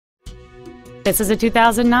This is a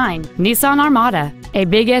 2009 Nissan Armada, a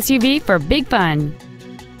big SUV for big fun.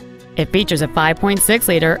 It features a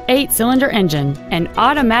 5.6-liter 8-cylinder engine, an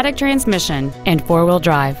automatic transmission, and 4-wheel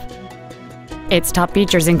drive. Its top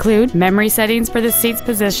features include memory settings for the seat's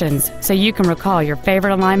positions, so you can recall your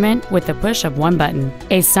favorite alignment with the push of one button,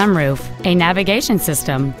 a sunroof, a navigation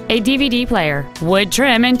system, a DVD player, wood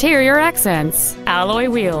trim interior accents, alloy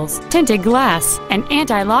wheels, tinted glass, an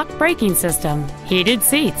anti-lock braking system, heated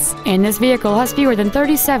seats, and this vehicle has fewer than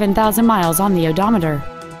 37,000 miles on the odometer.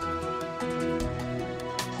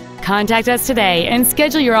 Contact us today and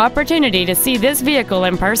schedule your opportunity to see this vehicle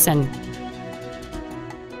in person.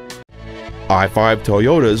 I-5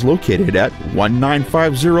 Toyota is located at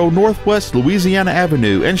 1950 Northwest Louisiana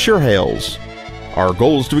Avenue in Chehalis. Our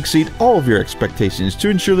goal is to exceed all of your expectations to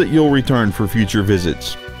ensure that you'll return for future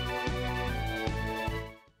visits.